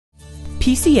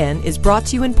PCN is brought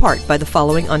to you in part by the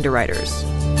following underwriters.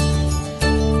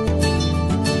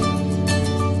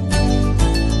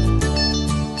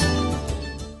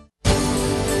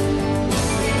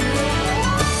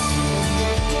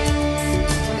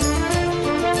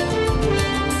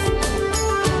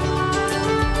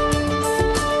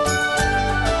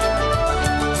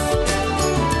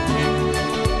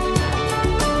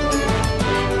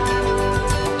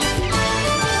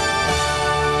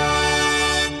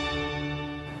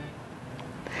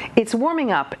 It's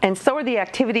warming up, and so are the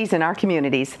activities in our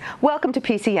communities. Welcome to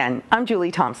PCN. I'm Julie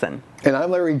Thompson. And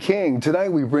I'm Larry King. Tonight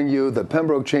we bring you the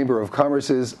Pembroke Chamber of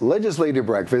Commerce's Legislative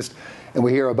Breakfast, and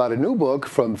we hear about a new book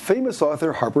from famous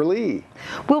author Harper Lee.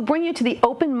 We'll bring you to the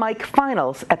open mic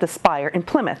finals at the Spire in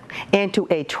Plymouth and to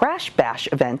a Trash Bash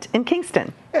event in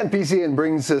Kingston. And PCN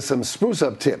brings us some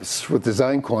spruce-up tips with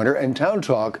Design Corner, and Town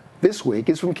Talk this week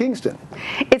is from Kingston.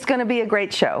 It's going to be a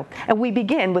great show, and we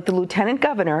begin with the Lieutenant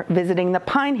Governor visiting the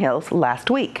Pine Hills last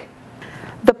week.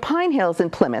 The Pine Hills in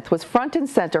Plymouth was front and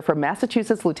center for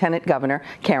Massachusetts Lieutenant Governor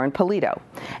Karen Polito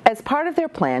as part of their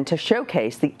plan to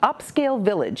showcase the upscale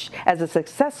village as a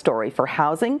success story for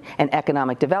housing and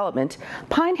economic development.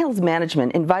 Pine Hills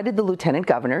management invited the Lieutenant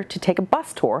Governor to take a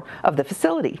bus tour of the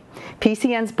facility.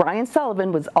 PCN's Brian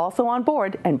Sullivan was also on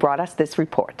board and brought us this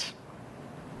report.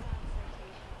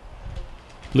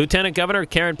 Lieutenant Governor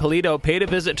Karen Polito paid a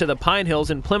visit to the Pine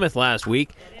Hills in Plymouth last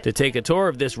week to take a tour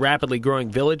of this rapidly growing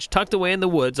village tucked away in the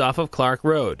woods off of Clark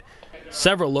Road.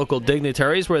 Several local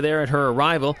dignitaries were there at her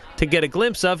arrival to get a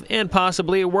glimpse of and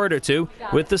possibly a word or two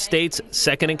with the state's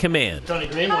second-in-command. Tony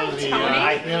Green, one of the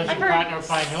managing partner of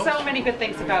Pine Hills. So many good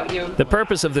things about you. The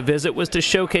purpose of the visit was to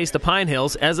showcase the Pine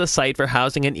Hills as a site for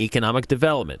housing and economic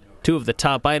development, two of the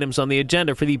top items on the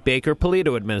agenda for the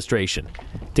Baker-Polito administration.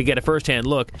 To get a first-hand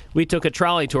look, we took a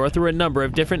trolley tour through a number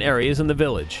of different areas in the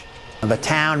village. The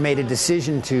town made a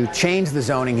decision to change the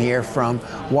zoning here from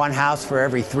one house for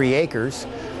every 3 acres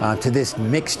to this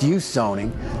mixed-use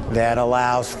zoning that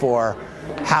allows for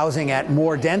housing at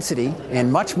more density,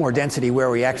 and much more density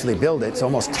where we actually build it. It's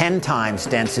almost 10 times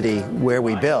density where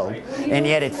we build, and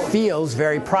yet it feels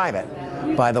very private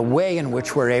by the way in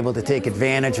which we're able to take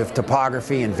advantage of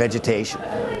topography and vegetation.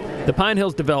 The Pine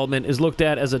Hills development is looked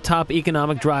at as a top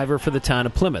economic driver for the town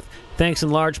of Plymouth, thanks in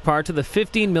large part to the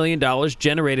 $15 million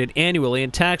generated annually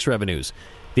in tax revenues.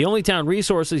 The only town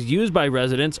resources used by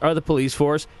residents are the police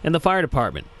force and the fire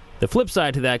department. The flip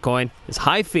side to that coin is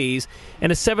high fees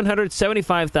and a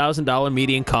 $775,000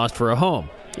 median cost for a home,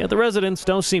 yet the residents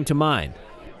don't seem to mind.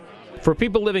 For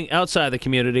people living outside the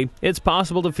community, it's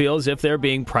possible to feel as if they're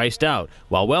being priced out,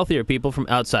 while wealthier people from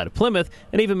outside of Plymouth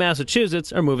and even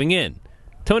Massachusetts are moving in.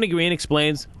 Tony Green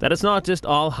explains that it's not just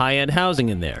all high-end housing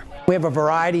in there. We have a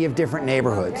variety of different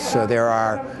neighborhoods, so there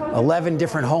are 11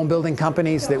 different home building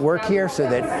companies that work here, so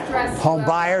that home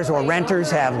buyers or renters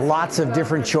have lots of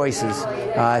different choices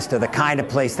as to the kind of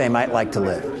place they might like to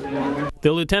live.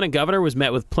 The Lieutenant Governor was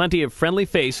met with plenty of friendly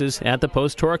faces at the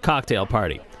post-tour cocktail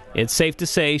party. It's safe to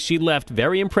say she left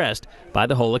very impressed by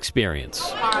the whole experience.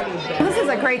 This is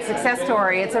a great success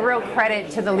story. It's a real credit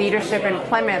to the leadership in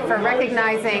Plymouth for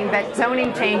recognizing that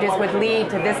zoning changes would lead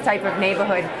to this type of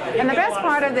neighborhood. And the best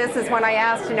part of this is when I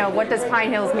asked, what does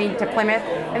Pine Hills mean to Plymouth?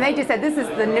 And they just said, this is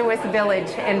the newest village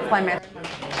in Plymouth.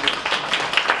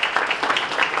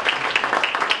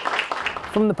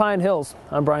 From the Pine Hills,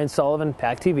 I'm Brian Sullivan,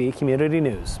 PACTV Community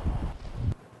News.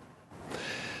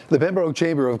 The Pembroke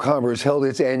Chamber of Commerce held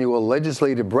its annual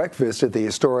legislative breakfast at the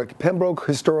historic Pembroke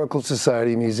Historical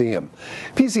Society Museum.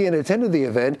 PCN attended the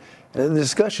event and had a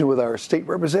discussion with our state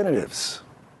representatives.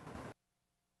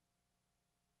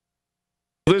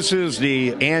 This is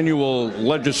the annual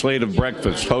legislative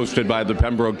breakfast hosted by the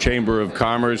Pembroke Chamber of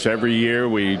Commerce. Every year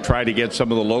we try to get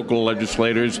some of the local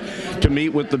legislators to meet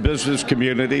with the business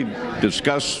community,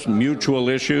 discuss mutual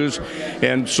issues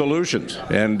and solutions.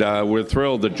 And we're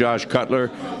thrilled that Josh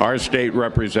Cutler, our state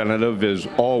representative, is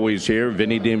always here.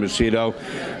 Vinnie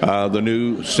DiMacedo, the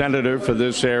new senator for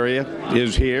this area,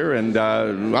 is here. And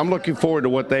I'm looking forward to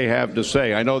what they have to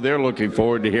say. I know they're looking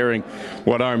forward to hearing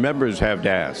what our members have to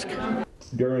ask.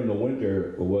 During the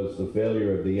winter was the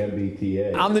failure of the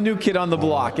MBTA. I'm the new kid on the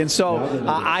block, and so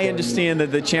I understand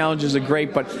that the challenges are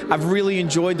great, but I've really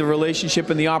enjoyed the relationship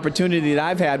and the opportunity that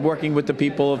I've had working with the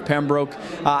people of Pembroke.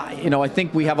 I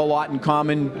think we have a lot in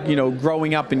common,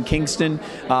 growing up in Kingston,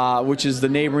 which is the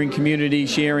neighboring community,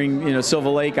 sharing,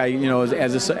 Silver Lake.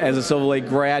 As a Silver Lake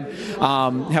grad,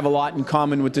 have a lot in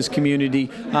common with this community.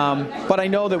 But I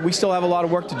know that we still have a lot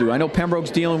of work to do. I know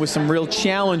Pembroke's dealing with some real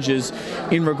challenges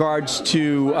in regards to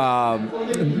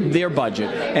to their budget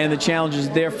and the challenges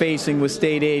they're facing with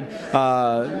state aid.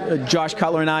 Josh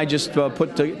Cutler and I just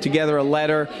put together a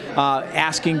letter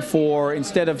asking for,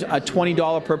 instead of a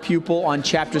 $20 per pupil on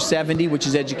Chapter 70, which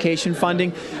is education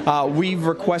funding, we've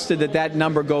requested that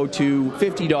number go to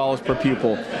 $50 per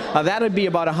pupil. That would be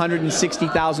about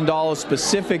 $160,000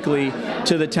 specifically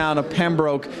to the town of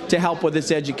Pembroke to help with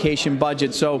its education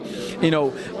budget. So, you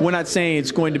know, we're not saying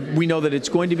it's going to, we know that it's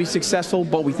going to be successful,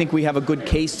 but we think we have a good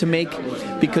case to make,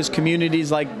 because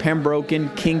communities like Pembroke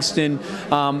and Kingston,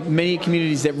 many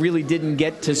communities that really didn't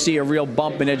get to see a real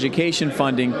bump in education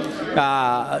funding, only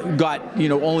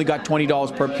got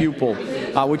 $20 per pupil,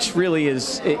 which really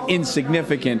is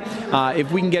insignificant.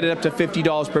 If we can get it up to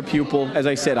 $50 per pupil, as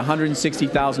I said,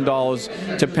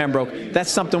 $160,000 to Pembroke, that's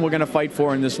something we're going to fight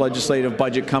for in this legislative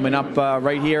budget coming up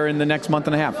right here in the next month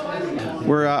and a half.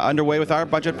 We're underway with our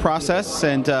budget process,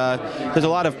 and there's a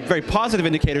lot of very positive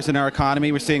indicators in our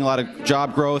economy. We're seeing a lot of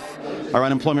job growth. Our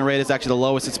unemployment rate is actually the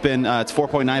lowest it's been. It's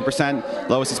 4.9%,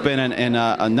 lowest it's been in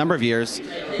a number of years.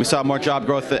 We saw more job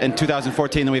growth in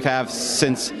 2014 than we've had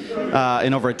since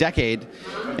in over a decade.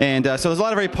 And so there's a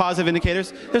lot of very positive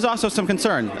indicators. There's also some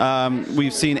concern.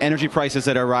 We've seen energy prices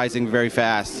that are rising very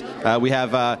fast. We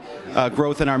have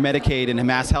growth in our Medicaid and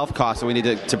mass health costs that we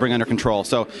need to bring under control.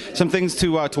 So some things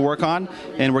to work on,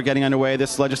 and we're getting underway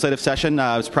this legislative session.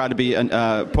 I was proud to be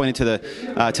appointed to the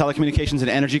Telecommunications and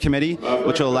Energy Committee,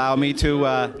 which will allow me to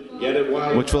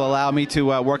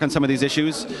work on some of these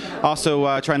issues.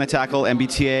 Also trying to tackle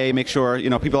MBTA, make sure, you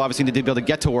know, people obviously need to be able to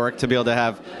get to work to be able to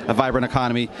have a vibrant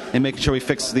economy, and making sure we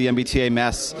fix the MBTA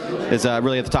mess is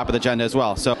really at the top of the agenda as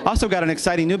well. So also got an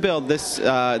exciting new bill this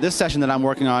session that I'm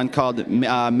working on called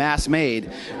Mass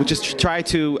Made, which is to try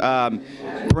to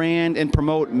brand and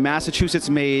promote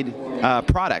Massachusetts-made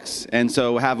products, and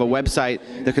so have a website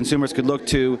that consumers could look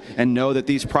to and know that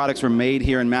these products were made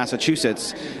here in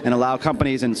Massachusetts, and allow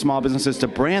companies and small businesses to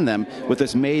brand them with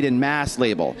this Made in Mass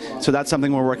label. So that's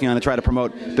something we're working on to try to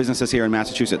promote businesses here in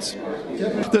Massachusetts.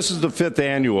 This is the 5th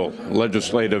annual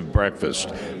legislative breakfast.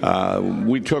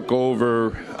 We took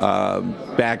over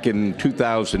back in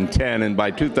 2010, and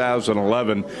by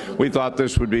 2011 we thought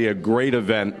this would be a great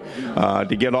event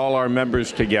to get all our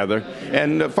members together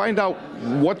and find out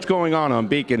what's going on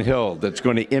Beacon Hill that's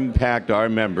going to impact our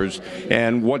members,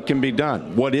 and what can be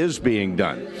done, what is being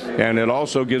done. And it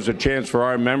also gives a chance for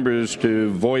our members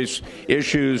to voice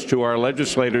issues to our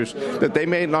legislators that they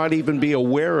may not even be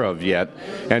aware of yet,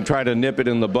 and try to nip it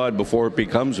in the bud before it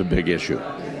becomes a big issue.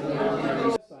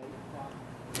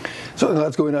 So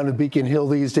lots going on in Beacon Hill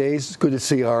these days. It's good to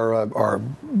see our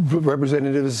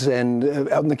representatives and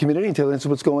out in the community telling us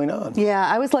what's going on. Yeah,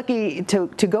 I was lucky to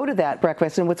go to that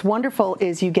breakfast, and what's wonderful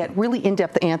is you get really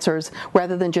in-depth answers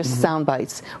rather than just sound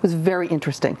bites. It was very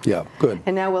interesting. Yeah, good.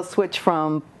 And now we'll switch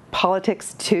from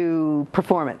politics to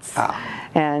performance.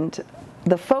 And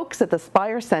the folks at the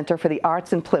Spire Center for the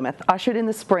Arts in Plymouth ushered in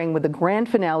the spring with the grand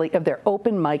finale of their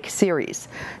open mic series.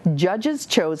 Judges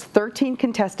chose 13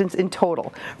 contestants in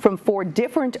total from 4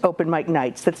 different open mic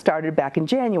nights that started back in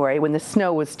January when the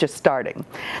snow was just starting.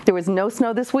 There was no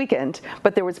snow this weekend,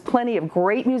 but there was plenty of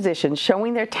great musicians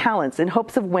showing their talents in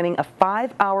hopes of winning a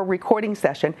 5-hour recording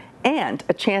session and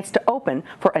a chance to open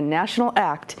for a national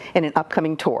act in an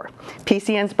upcoming tour.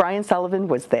 PCN's Brian Sullivan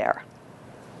was there.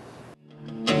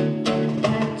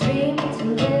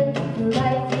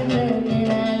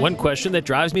 One question that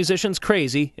drives musicians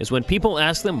crazy is when people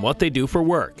ask them what they do for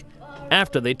work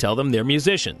after they tell them they're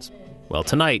musicians. Well,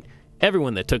 tonight,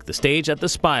 everyone that took the stage at the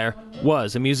Spire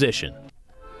was a musician.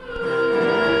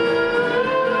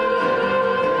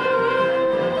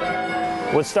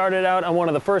 What started out on one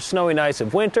of the first snowy nights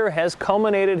of winter has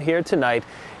culminated here tonight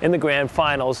in the grand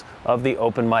finals of the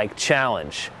Open Mic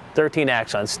Challenge. 13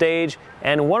 acts on stage,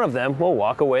 and one of them will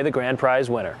walk away the grand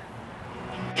prize winner.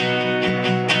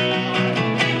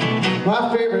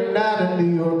 My favorite night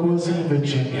in New York was in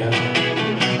Virginia.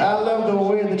 I love the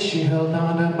way that she held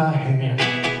on to my hair.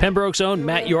 Pembroke's own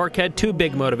Matt York had 2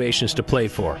 big motivations to play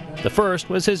for. The first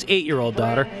was his 8-year-old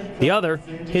daughter, the other,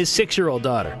 his 6-year-old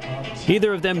daughter.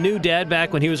 Neither of them knew Dad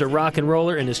back when he was a rock and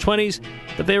roller in his 20s,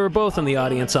 but they were both in the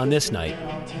audience on this night.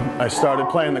 I started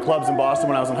playing the clubs in Boston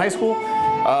when I was in high school.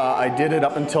 I did it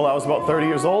up until I was about 30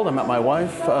 years old. I met my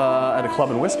wife at a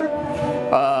club in Worcester,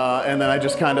 and then I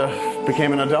just kind of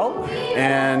became an adult.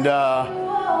 And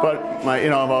but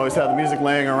I've always had the music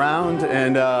laying around,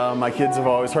 and my kids have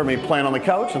always heard me playing on the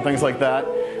couch and things like that.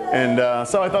 And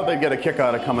so I thought they'd get a kick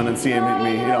out of coming and seeing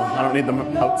me. I don't need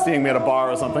them out seeing me at a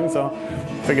bar or something. So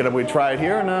figured we'd try it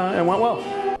here, and it went well.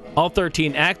 All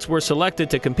 13 acts were selected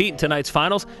to compete in tonight's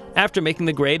finals after making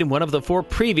the grade in one of the 4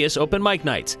 previous open mic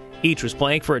nights. Each was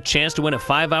playing for a chance to win a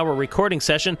 5-hour recording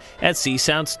session at Sea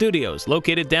Sound Studios,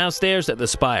 located downstairs at the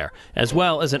Spire, as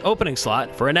well as an opening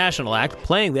slot for a national act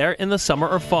playing there in the summer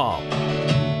or fall.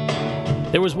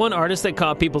 There was one artist that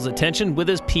caught people's attention with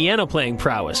his piano playing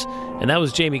prowess, and that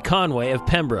was Jamie Conway of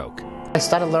Pembroke. I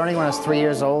started learning when I was 3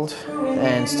 years old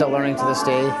and still learning to this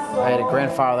day. I had a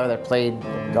grandfather that played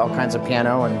all kinds of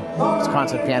piano and was a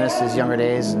concert pianist in his younger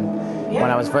days. And when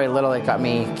I was very little, it got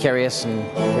me curious, and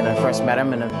when I first met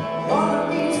him, and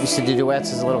I used to do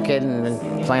duets as a little kid and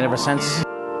been playing ever since.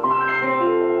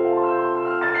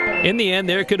 In the end,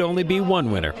 there could only be one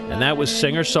winner, and that was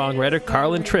singer-songwriter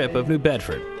Carlin Tripp of New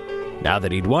Bedford. Now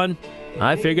that he'd won,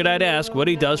 I figured I'd ask what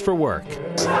he does for work.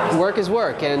 Work is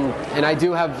work, and I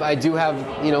do have a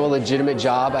legitimate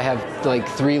job. I have like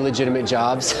 3 legitimate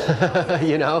jobs,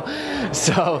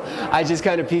 So I just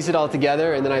kind of piece it all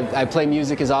together, and then I play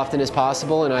music as often as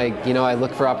possible, and I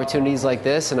look for opportunities like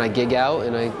this, and I gig out,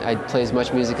 and I play as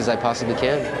much music as I possibly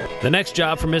can. The next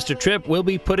job for Mr. Tripp will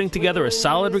be putting together a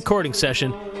solid recording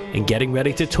session and getting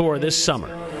ready to tour this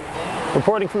summer.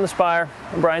 Reporting from the Spire,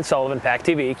 I'm Brian Sullivan,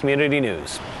 PACTV Community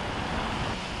News.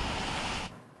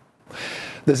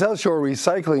 The South Shore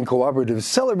Recycling Cooperative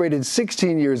celebrated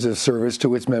 16 years of service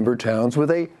to its member towns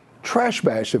with a Trash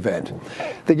Bash event.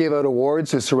 They gave out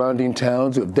awards to surrounding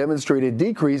towns who have demonstrated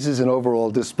decreases in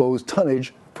overall disposed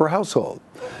tonnage per household.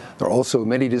 There are also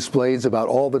many displays about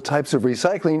all the types of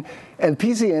recycling, and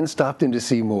PCN stopped in to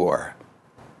see more.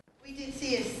 We did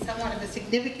see somewhat of a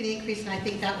significant increase, and I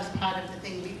think that was part of the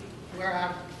thing where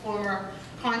our former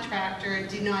contractor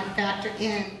did not factor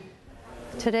in.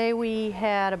 Today we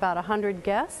had about 100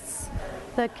 guests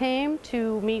that came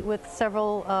to meet with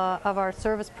several of our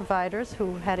service providers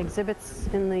who had exhibits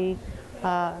in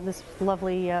this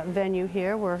lovely venue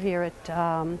here. We're here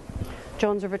at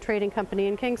Jones River Trading Company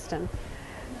in Kingston.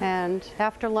 And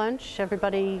after lunch,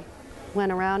 everybody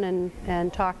went around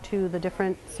and talked to the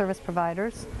different service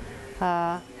providers.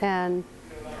 And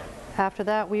after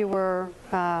that, we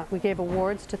gave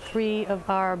awards to 3 of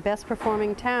our best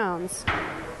performing towns.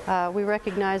 We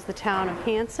recognized the town of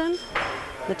Hanson,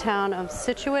 the town of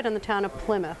Scituate, and the town of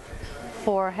Plymouth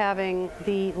for having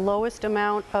the lowest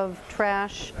amount of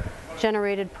trash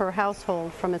generated per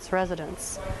household from its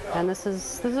residents. And this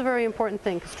is a very important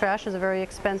thing, because trash is a very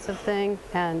expensive thing,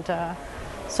 and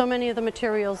so many of the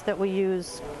materials that we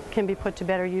use can be put to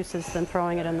better uses than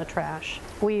throwing it in the trash.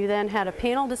 We then had a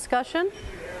panel discussion,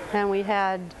 and we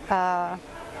had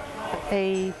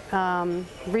a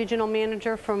regional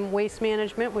manager from Waste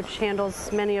Management, which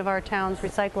handles many of our town's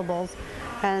recyclables,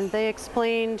 and they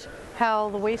explained how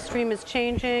the waste stream is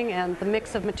changing and the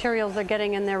mix of materials they're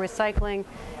getting in their recycling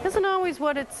isn't always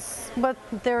what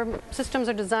their systems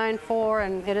are designed for,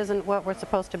 and it isn't what we're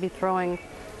supposed to be throwing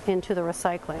into the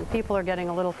recycling. People are getting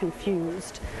a little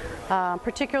confused,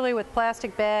 particularly with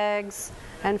plastic bags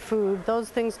and food. Those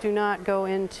things do not go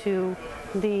into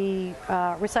the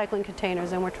recycling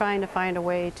containers, and we're trying to find a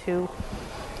way to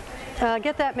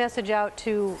get that message out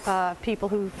to people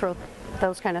who throw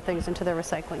those kind of things into their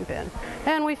recycling bin.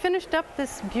 And we finished up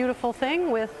this beautiful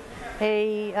thing with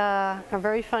a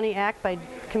very funny act by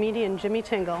comedian Jimmy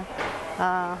Tingle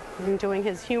doing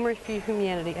his Humor for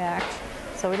Humanity act.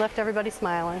 So we left everybody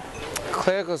smiling.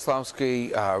 Claire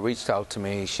Goslowski reached out to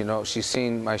me. She's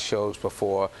seen my shows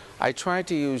before. I try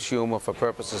to use humor for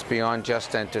purposes beyond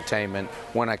just entertainment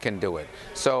when I can do it.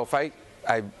 So if I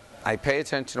pay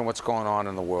attention to what's going on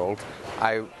in the world,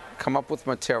 I come up with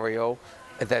material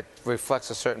that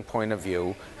reflects a certain point of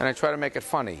view, and I try to make it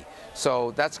funny.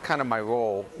 So that's kind of my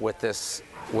role with this,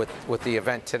 with the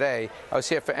event today. I was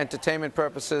here for entertainment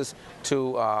purposes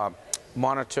to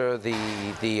monitor the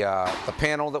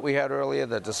panel that we had earlier,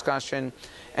 the discussion,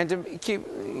 and to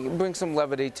bring some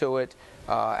levity to it,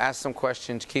 ask some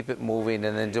questions, keep it moving,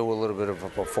 and then do a little bit of a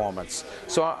performance.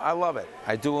 So I love it.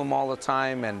 I do them all the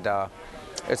time, and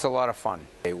it's a lot of fun.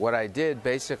 What I did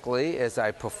basically is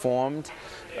I performed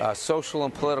social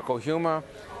and political humor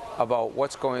about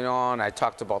what's going on. I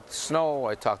talked about the snow,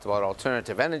 I talked about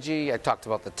alternative energy, I talked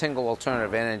about the Tingle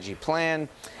Alternative Energy Plan,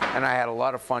 and I had a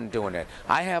lot of fun doing it.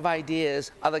 I have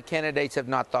ideas other candidates have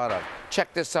not thought of.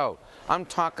 Check this out. I'm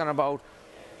talking about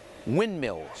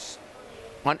windmills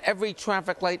on every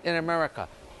traffic light in America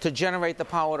to generate the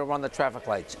power to run the traffic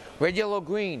lights. Red, yellow,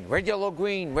 green, red, yellow,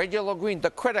 green, red, yellow, green.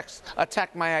 The critics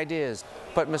attack my ideas.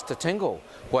 But Mr. Tingle,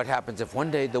 what happens if one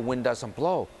day the wind doesn't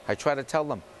blow? I try to tell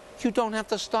them, you don't have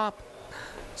to stop.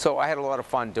 So I had a lot of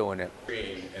fun doing it.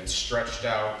 And stretched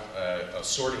out a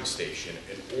sorting station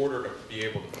in order to be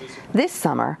able to physically. This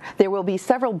summer, there will be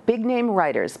several big-name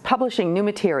writers publishing new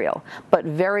material, but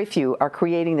very few are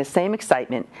creating the same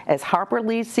excitement as Harper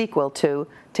Lee's sequel to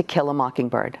Kill a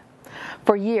Mockingbird.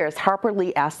 For years, Harper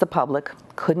Lee asked the public,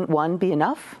 couldn't one be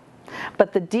enough?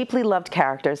 But the deeply loved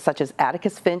characters such as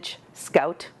Atticus Finch,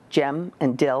 Scout, Jem,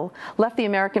 and Dill left the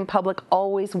American public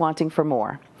always wanting for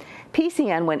more.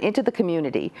 PCN went into the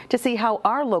community to see how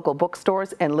our local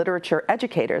bookstores and literature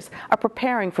educators are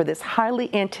preparing for this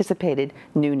highly anticipated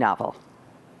new novel.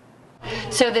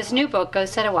 So this new book, Go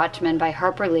Set a Watchman by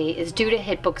Harper Lee, is due to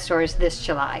hit bookstores this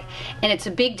July. And it's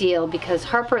a big deal because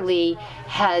Harper Lee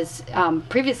has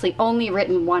previously only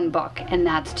written one book, and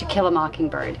that's To Kill a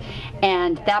Mockingbird.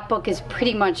 And that book is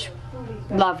pretty much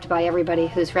loved by everybody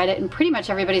who's read it, and pretty much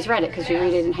everybody's read it because you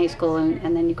read it in high school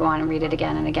and then you go on and read it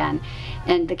again and again,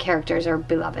 and the characters are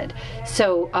beloved.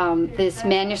 So this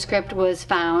manuscript was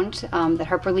found that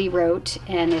Harper Lee wrote,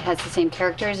 and it has the same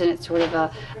characters, and it's sort of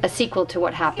a sequel to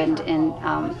what happened in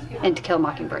To Kill a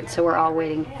Mockingbird. So we're all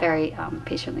waiting very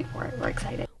patiently for it. We're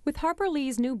excited. With Harper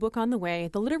Lee's new book on the way,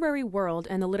 the literary world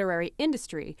and the literary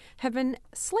industry have been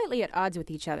slightly at odds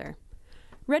with each other.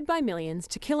 Read by millions,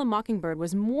 To Kill a Mockingbird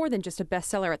was more than just a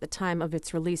bestseller at the time of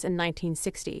its release in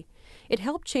 1960. It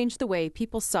helped change the way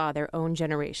people saw their own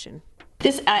generation.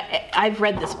 I've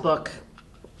read this book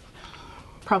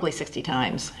probably 60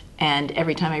 times, and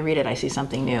every time I read it, I see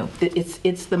something new.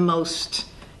 It's the most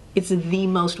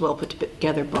well put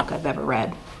together book I've ever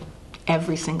read.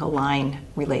 Every single line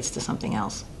relates to something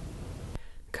else.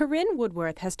 Corinne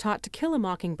Woodworth has taught To Kill a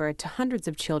Mockingbird to hundreds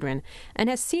of children and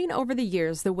has seen over the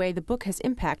years the way the book has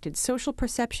impacted social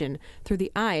perception through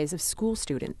the eyes of school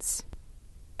students.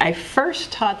 I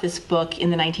first taught this book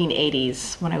in the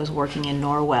 1980s when I was working in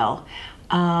Norwell.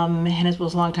 And it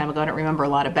was a long time ago, I don't remember a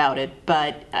lot about it,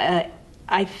 but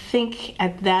I think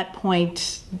at that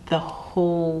point the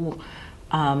whole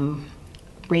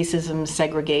racism,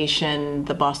 segregation,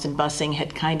 the Boston busing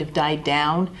had kind of died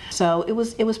down. So it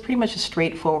was pretty much a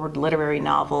straightforward literary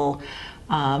novel.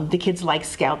 The kids liked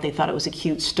Scout, they thought it was a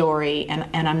cute story,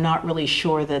 and I'm not really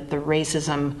sure that the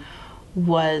racism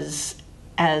was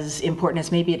as important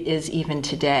as maybe it is even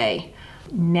today.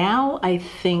 Now I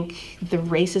think the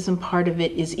racism part of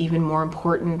it is even more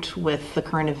important with the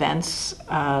current events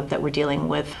that we're dealing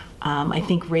with. I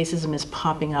think racism is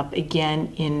popping up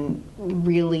again in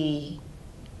really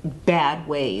bad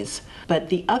ways. But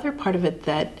the other part of it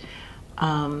that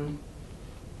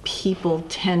people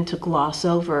tend to gloss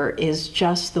over is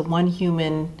just the one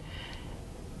human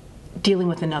dealing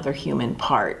with another human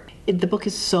part. The book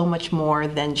is so much more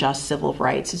than just civil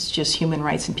rights. It's just human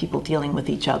rights and people dealing with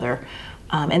each other.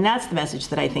 And that's the message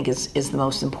that I think is the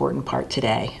most important part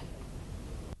today.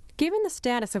 Given the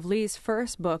status of Lee's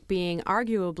first book being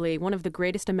arguably one of the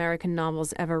greatest American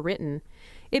novels ever written,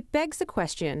 it begs the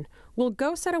question, will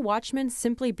Go Set a Watchman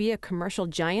simply be a commercial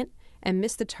giant and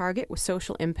miss the target with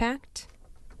social impact?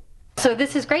 So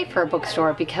this is great for a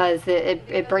bookstore because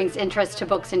it brings interest to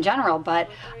books in general, but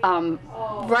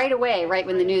right away, right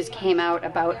when the news came out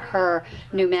about her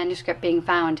new manuscript being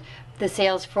found, the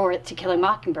sales for To Kill a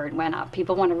Mockingbird went up.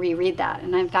 People want to reread that.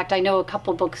 And in fact, I know a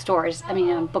couple book clubs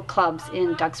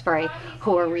in Duxbury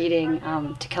who are reading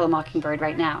To Kill a Mockingbird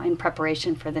right now in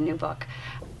preparation for the new book.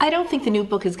 I don't think the new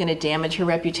book is going to damage her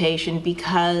reputation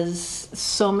because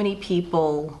so many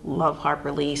people love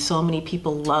Harper Lee, so many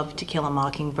people love To Kill a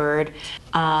Mockingbird.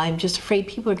 I'm just afraid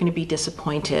people are going to be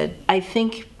disappointed. I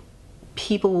think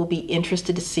people will be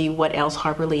interested to see what else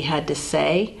Harper Lee had to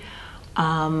say.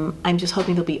 I'm just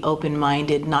hoping they'll be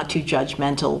open-minded, not too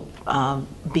judgmental,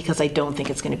 because I don't think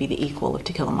it's going to be the equal of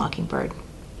To Kill a Mockingbird.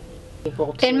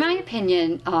 In my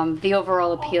opinion, the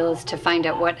overall appeal is to find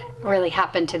out what really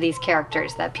happened to these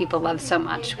characters that people love so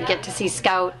much. We get to see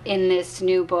Scout in this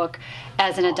new book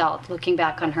as an adult, looking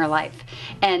back on her life.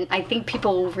 And I think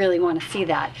people will really want to see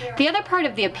that. The other part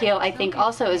of the appeal, I think,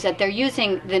 also is that they're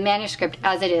using the manuscript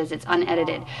as it is. It's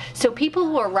unedited. So people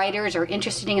who are writers or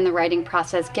interested in the writing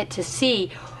process get to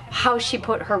see how she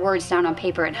put her words down on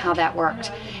paper and how that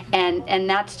worked. And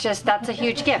that's a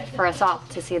huge gift for us all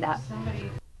to see that.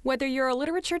 Whether you're a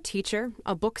literature teacher,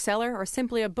 a bookseller, or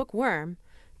simply a bookworm,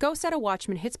 Go Set a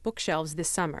Watchman hits bookshelves this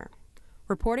summer.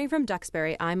 Reporting from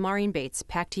Duxbury, I'm Maureen Bates,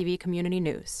 PACTV Community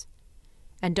News.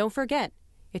 And don't forget,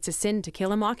 it's a sin to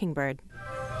kill a mockingbird.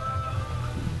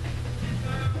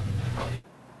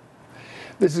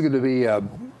 This is going to be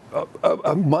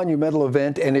a monumental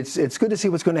event, and it's good to see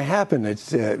what's going to happen.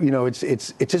 It's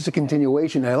it's just a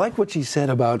continuation. And I like what she said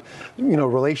about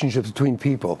relationships between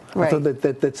people. Right. I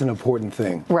thought that's an important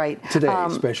thing. Right. Today,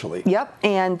 especially. Yep.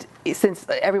 And since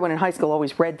everyone in high school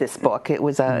always read this book, it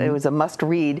was a must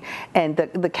read, and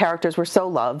the characters were so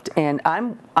loved. And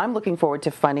I'm looking forward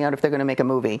to finding out if they're going to make a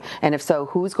movie, and if so,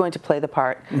 who's going to play the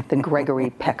part that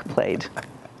Gregory Peck played.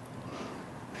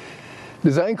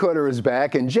 Design Corner is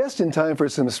back, and just in time for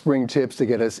some spring tips to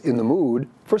get us in the mood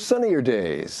for sunnier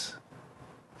days.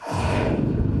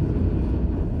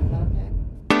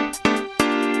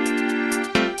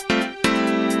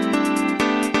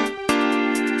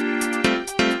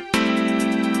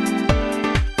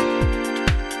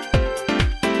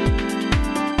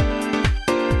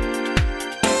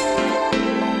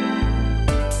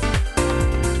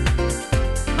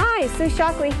 Hi, Sue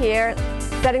Shockley here,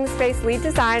 Setting the Space lead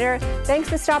designer. Thanks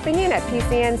for stopping in at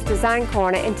PCN's Design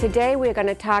Corner, and today we're going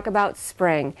to talk about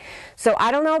spring. So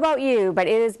I don't know about you, but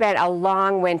it has been a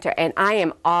long winter and I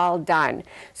am all done.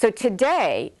 So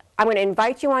today I'm going to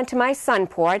invite you onto my sun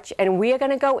porch, and we are going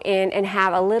to go in and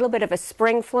have a little bit of a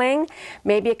spring fling,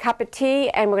 maybe a cup of tea,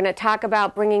 and we're going to talk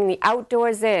about bringing the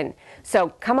outdoors in. So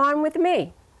come on with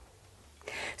me.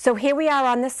 So here we are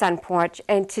on the sun porch,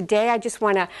 and today I just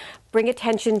want to bring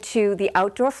attention to the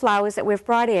outdoor flowers that we've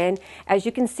brought in. As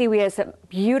you can see, we have some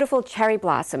beautiful cherry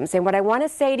blossoms, and what I want to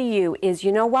say to you is,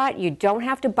 you know what? You don't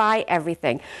have to buy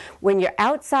everything. When you're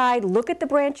outside, look at the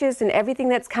branches and everything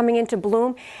that's coming into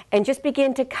bloom, and just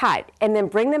begin to cut, and then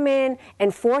bring them in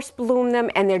and force bloom them,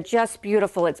 and they're just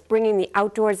beautiful. It's bringing the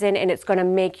outdoors in, and it's going to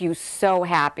make you so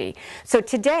happy. So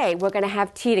today we're going to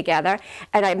have tea together,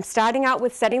 and I'm starting out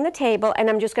with setting the table, and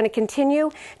I'm just going to continue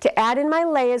to add in my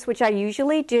layers, which I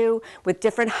usually do, with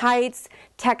different heights,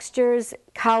 textures,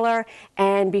 color,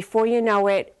 and before you know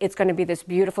it, it's going to be this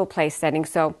beautiful place setting.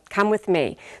 So come with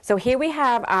me. So here we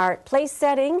have our place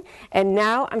setting, and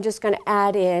now I'm just going to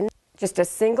add in just a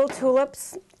single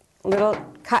tulips. Little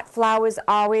cut flowers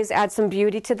always add some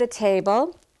beauty to the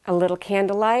table. A little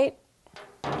candlelight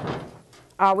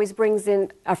always brings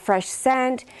in a fresh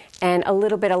scent, and a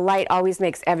little bit of light always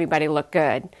makes everybody look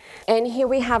good. And here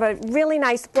we have a really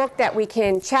nice book that we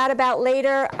can chat about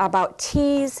later about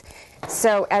teas.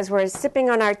 So as we're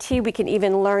sipping on our tea, we can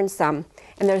even learn some.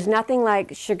 And there's nothing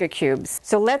like sugar cubes.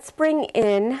 So let's bring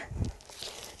in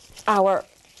our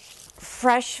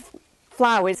fresh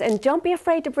flowers, and don't be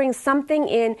afraid to bring something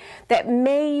in that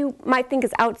you might think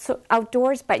is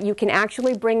outdoors, but you can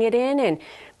actually bring it in, and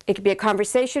it could be a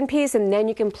conversation piece, and then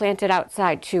you can plant it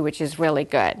outside too, which is really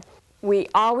good. We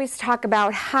always talk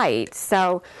about height,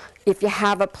 so if you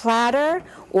have a platter,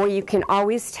 or you can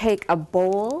always take a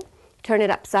bowl, turn it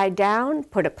upside down,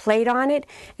 put a plate on it,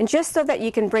 and just so that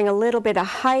you can bring a little bit of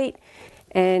height,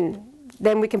 and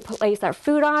then we can place our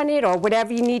food on it, or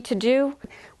whatever you need to do.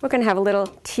 We're going to have a little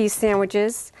tea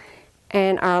sandwiches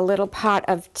and our little pot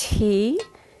of tea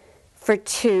for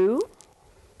two,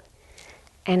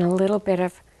 and a little bit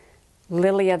of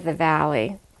lily of the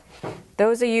valley.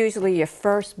 Those are usually your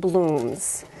first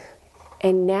blooms.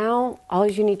 And now all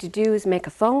you need to do is make a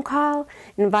phone call,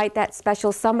 invite that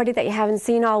special somebody that you haven't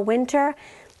seen all winter,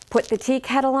 put the tea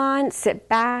kettle on, sit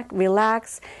back,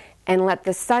 relax, and let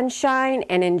the sun shine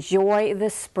and enjoy the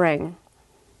spring.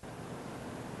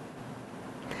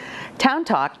 Town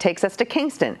Talk takes us to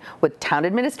Kingston with Town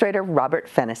Administrator Robert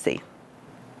Fennessy.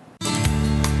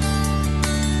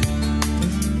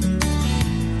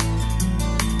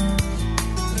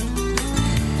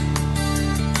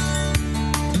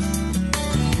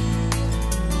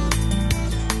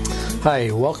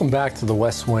 Hi, welcome back to the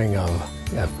West Wing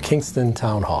of Kingston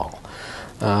Town Hall.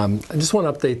 I just want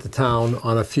to update the town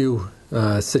on a few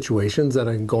situations that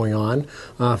are going on.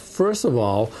 First of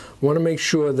all, I want to make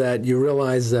sure that you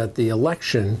realize that the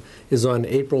election is on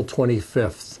April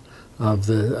 25th of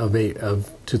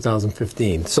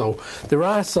 2015. So there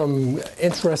are some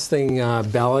interesting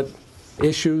ballot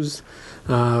issues.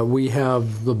 We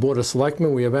have the Board of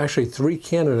Selectmen. We have actually 3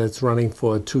 candidates running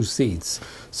for 2 seats.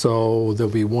 So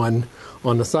there'll be one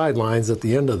on the sidelines at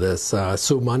the end of this.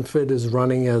 Sue Munford is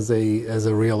running as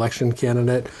a re-election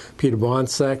candidate, Peter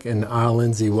Bonsek, and R.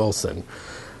 Lindsay Wilson.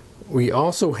 We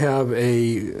also have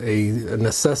an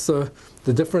assessor.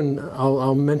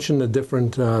 I'll mention the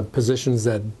different positions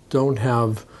that don't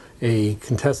have a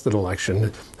contested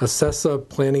election. Assessor,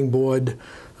 Planning Board,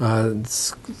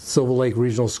 Silver Lake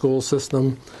Regional School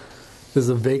System. There's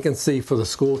a vacancy for the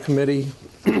school committee,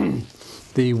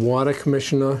 the water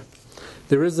commissioner.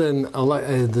 There's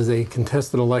a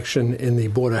contested election in the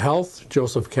Board of Health.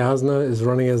 Joseph Kasner is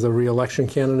running as a re-election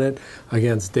candidate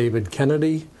against David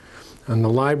Kennedy. And the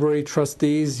library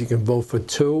trustees, you can vote for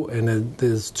 2, and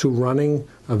there's 2 running,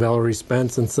 Valerie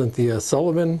Spence and Cynthia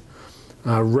Sullivan.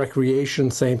 Recreation,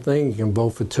 same thing, you can vote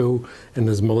for 2, and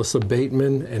there's Melissa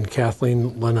Bateman and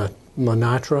Kathleen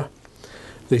Lenatra.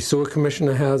 The sewer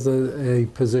commissioner has a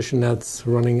position that's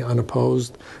running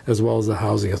unopposed, as well as the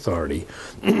housing authority.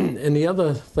 And the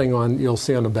other thing you'll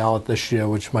see on the ballot this year,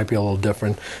 which might be a little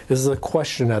different, is a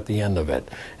question at the end of it.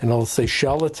 And it'll say,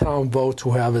 shall the town vote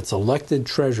to have its elected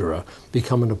treasurer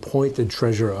become an appointed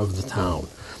treasurer of the town?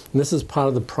 And this is part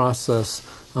of the process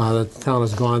that the town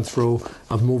has gone through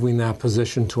of moving that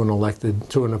position to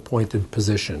an appointed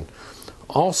position.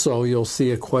 Also, you'll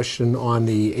see a question on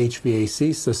the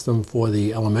HVAC system for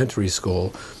the elementary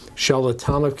school. Shall the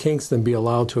town of Kingston be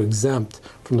allowed to exempt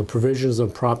from the provisions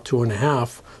of Prop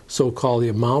 2.5, so-called the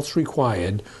amounts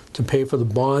required to pay for the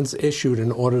bonds issued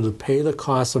in order to pay the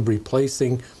cost of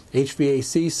replacing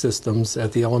HVAC systems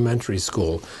at the elementary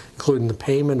school, including the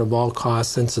payment of all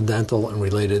costs incidental and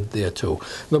related thereto?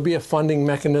 There'll be a funding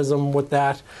mechanism with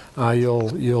that.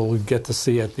 You'll get to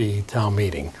see at the town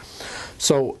meeting.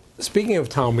 So, speaking of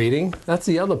town meeting, that's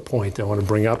the other point I want to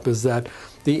bring up, is that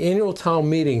the annual town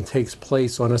meeting takes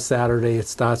place on a Saturday. It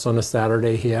starts on a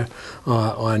Saturday here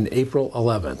on April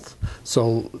 11th.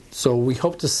 So we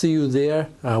hope to see you there.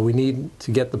 We need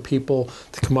to get the people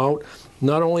to come out.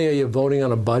 Not only are you voting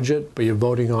on a budget, but you're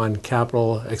voting on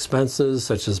capital expenses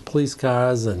such as police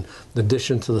cars and the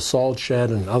addition to the salt shed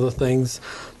and other things.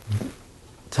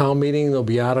 Town meeting, there'll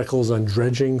be articles on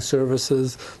dredging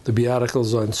services, there'll be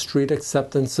articles on street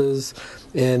acceptances,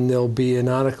 and there'll be an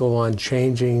article on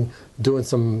doing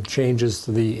some changes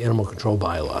to the animal control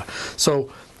bylaw. So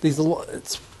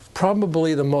it's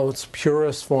probably the most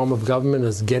purest form of government,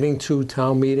 is getting to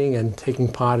town meeting and taking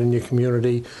part in your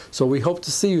community. So we hope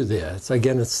to see you there.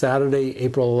 It's Saturday,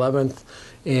 April 11th,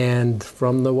 and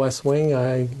from the West Wing,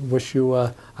 I wish you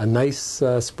a nice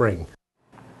spring.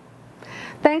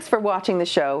 Thanks for watching the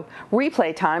show.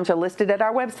 Replay times are listed at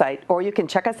our website, or you can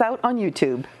check us out on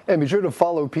YouTube. And be sure to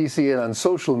follow PCN on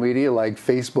social media like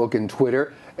Facebook and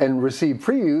Twitter, and receive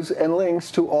previews and links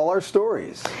to all our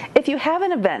stories. If you have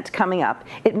an event coming up,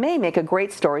 it may make a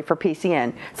great story for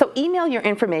PCN, so email your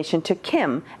information to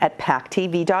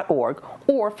kim@pactv.org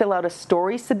or fill out a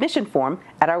story submission form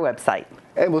at our website.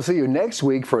 And we'll see you next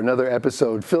week for another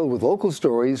episode filled with local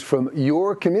stories from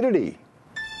your community.